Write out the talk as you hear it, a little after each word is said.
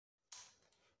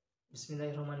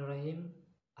Bismillahirrahmanirrahim.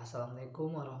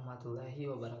 Assalamualaikum warahmatullahi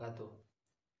wabarakatuh.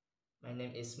 My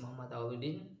name is Muhammad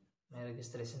Awaluddin. My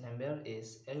registration number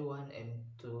is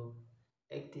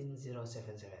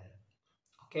A1M218077.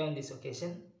 Okay, on this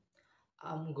occasion,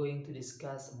 I'm going to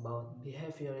discuss about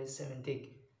behaviorist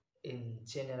semantics in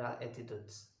general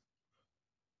attitudes.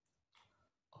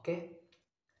 Okay,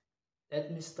 let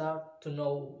me start to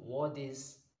know what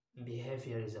is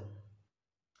behaviorism.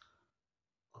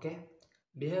 Okay,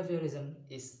 behaviorism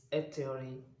is a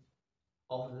theory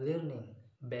of learning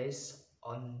based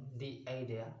on the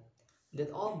idea that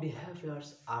all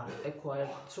behaviors are acquired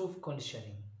through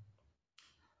conditioning.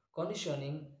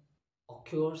 Conditioning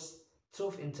occurs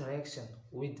through interaction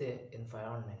with the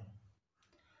environment.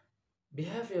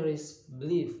 Behaviorists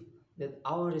believe that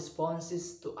our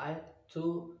responses to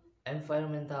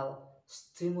environmental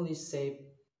stimuli shape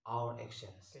our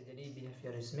actions. Jadi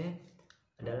behaviorisme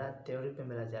adalah teori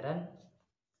pembelajaran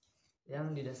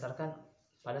yang didasarkan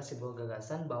pada sebuah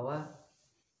gagasan bahwa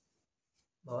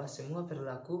semua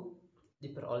perilaku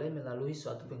diperoleh melalui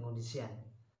suatu pengkondisian.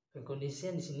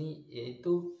 Pengkondisian di sini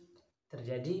yaitu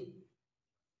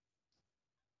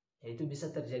bisa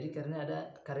terjadi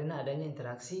karena adanya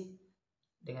interaksi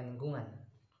dengan lingkungan.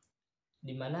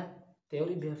 Di mana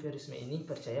teori behaviorisme ini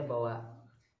percaya bahwa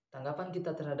tanggapan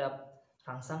kita terhadap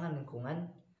rangsangan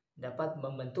lingkungan dapat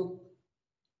membentuk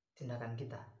tindakan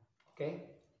kita.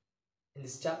 Okay? In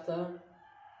this chapter,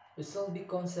 we shall be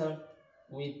concerned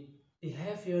with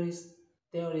behaviorist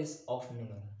theories of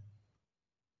meaning.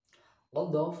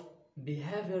 Although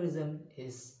behaviorism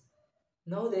is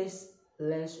nowadays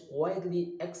less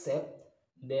widely accepted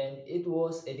than it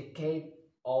was a decade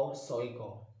or so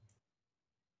ago,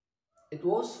 it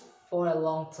was for a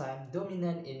long time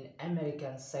dominant in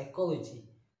American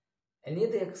psychology, and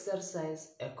it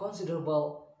exercised a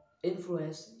considerable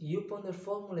influence upon the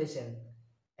formulation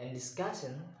and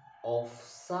discussion of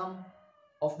some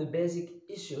of the basic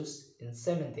issues in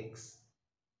semantics,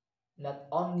 not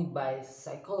only by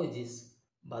psychologists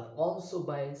but also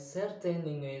by certain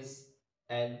linguists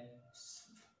and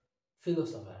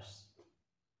philosophers.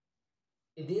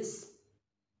 It is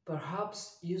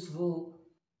perhaps useful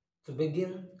to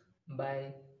begin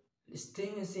by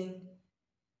distinguishing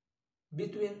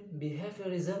between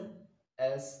behaviorism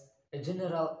as a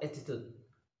general attitude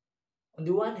on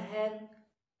the one hand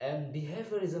and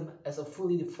behaviorism as a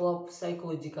fully developed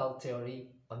psychological theory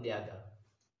on the other.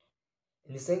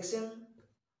 In this section,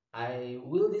 I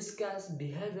will discuss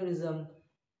behaviorism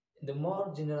in the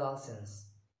more general sense,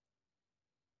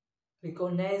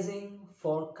 recognizing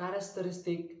four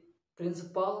characteristic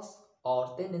principles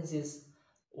or tendencies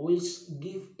which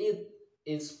give it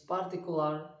its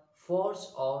particular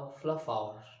force or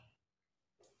flavor.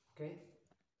 Okay.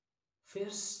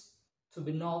 First to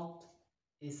be noted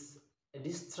is a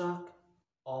distract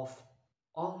of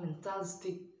all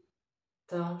mentalistic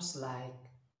terms like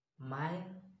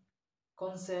mind,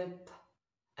 concept,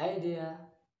 idea,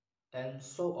 and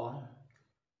so on,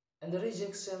 and the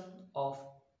rejection of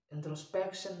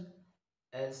introspection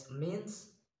as means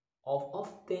of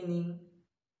obtaining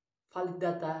valid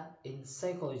data in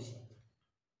psychology.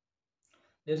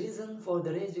 The reason for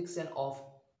the rejection of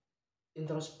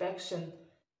introspection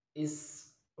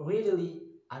is readily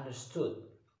understood.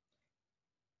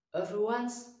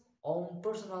 Everyone's own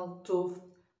personal truth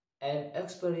and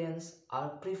experience are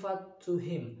private to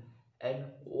him, and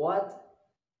what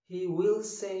he will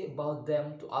say about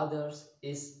them to others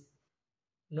is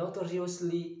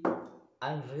notoriously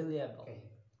unreliable. Okay.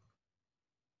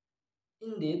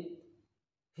 Indeed,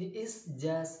 he is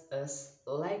just as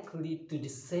likely to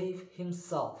deceive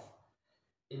himself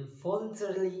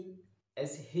involuntarily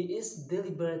as he is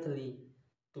deliberately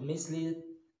to mislead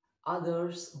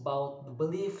others about the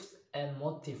beliefs and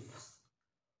motives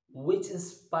which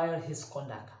inspire his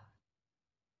conduct.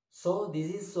 So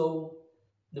this is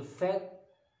the fact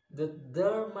that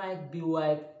there might be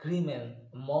wide agreement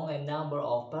among a number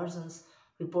of persons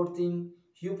reporting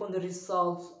upon the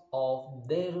results of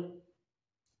their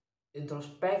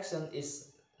introspection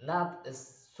is not a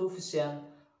sufficient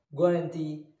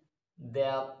guarantee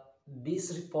that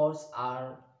these reports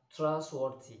are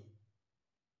trustworthy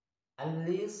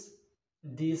unless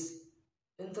this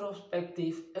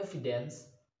introspective evidence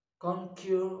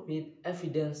concur with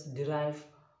evidence derived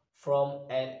from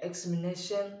an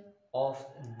examination of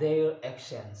their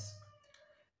actions.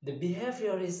 The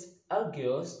behaviorist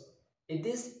argues it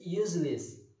is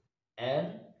useless,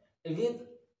 and if it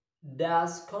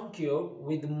does concur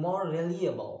with more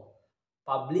reliable,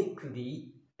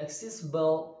 publicly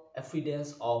accessible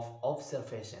evidence of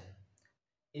observation,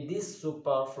 it is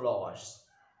superfluous.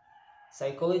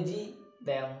 Psychology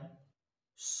then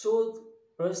should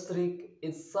restrict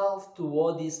itself to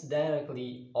what is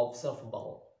directly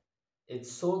observable. It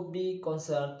should be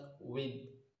concerned with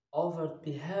overt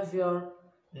behavior,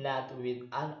 not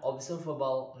with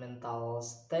unobservable mental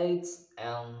states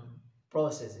and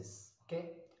processes.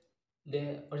 Okay?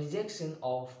 The rejection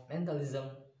of mentalism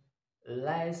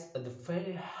lies at the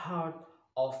very heart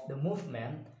of the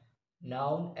movement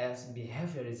known as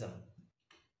behaviorism.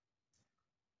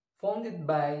 Founded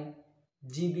by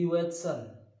G.B.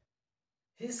 Watson,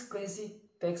 his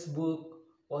classic textbook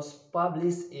was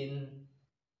published in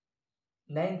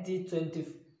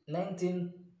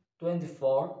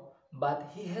 1924,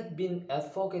 but he had been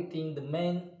advocating the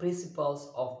main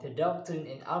principles of the doctrine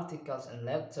in articles and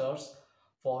lectures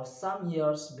for some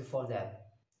years before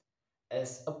that.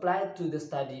 As applied to the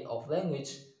study of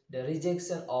language, the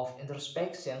rejection of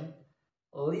introspection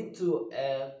lead to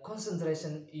a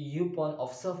concentration upon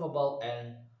observable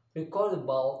and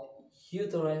recordable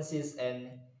utterances and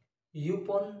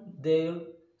upon their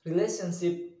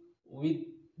relationship with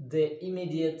the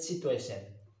immediate situation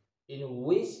in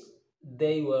which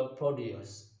they were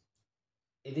produced.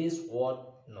 It is worth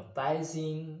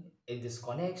noticing in this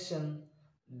connection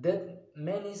that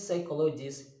many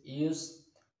psychologists use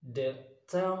the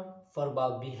term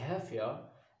verbal behavior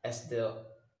as the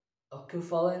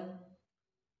equivalent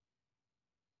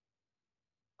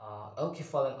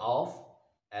equivalent of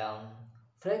and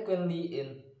frequently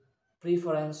in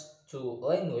preference to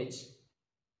language.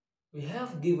 We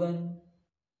have given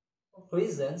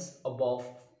reasons above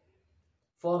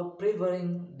for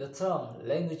preferring the term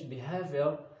language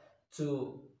behavior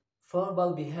to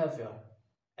verbal behavior,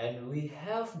 and we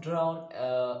have drawn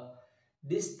a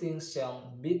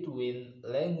distinction between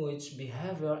language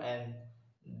behavior and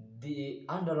the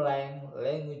underlying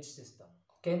language system.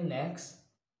 Okay, next,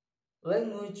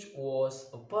 language was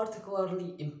a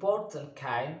particularly important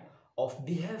kind of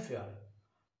behavior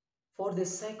for the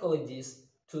psychologist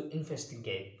to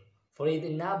investigate, for it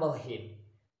enabled him,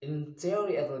 in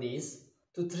theory at least,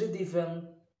 to treat different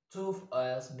truth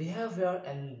as behavior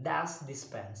and thus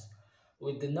dispense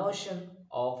with the notion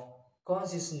of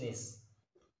consciousness.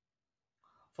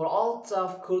 For all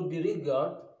thought could be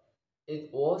regarded, it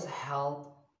was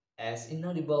held as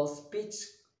inaudible speech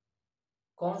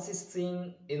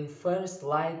consisting in very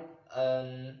slight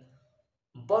and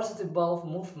perceptible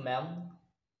movement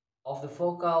of the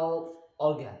vocal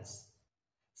organs.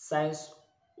 Since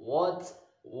what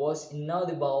was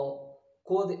inaudible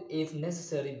could, if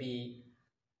necessary, be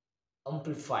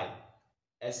amplified,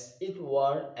 as it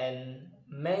were, and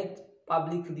made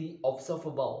publicly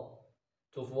observable.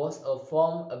 To was a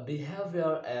form of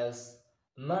behavior as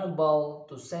amenable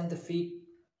to scientific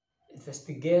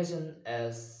investigation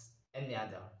as any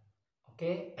other.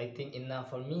 Okay, I think enough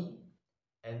for me,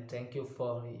 and thank you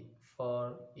for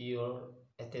your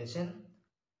attention.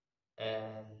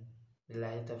 And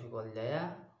billahi taufiq wal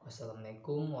hidayah.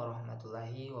 Wassalamualaikum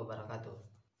warahmatullahi wabarakatuh.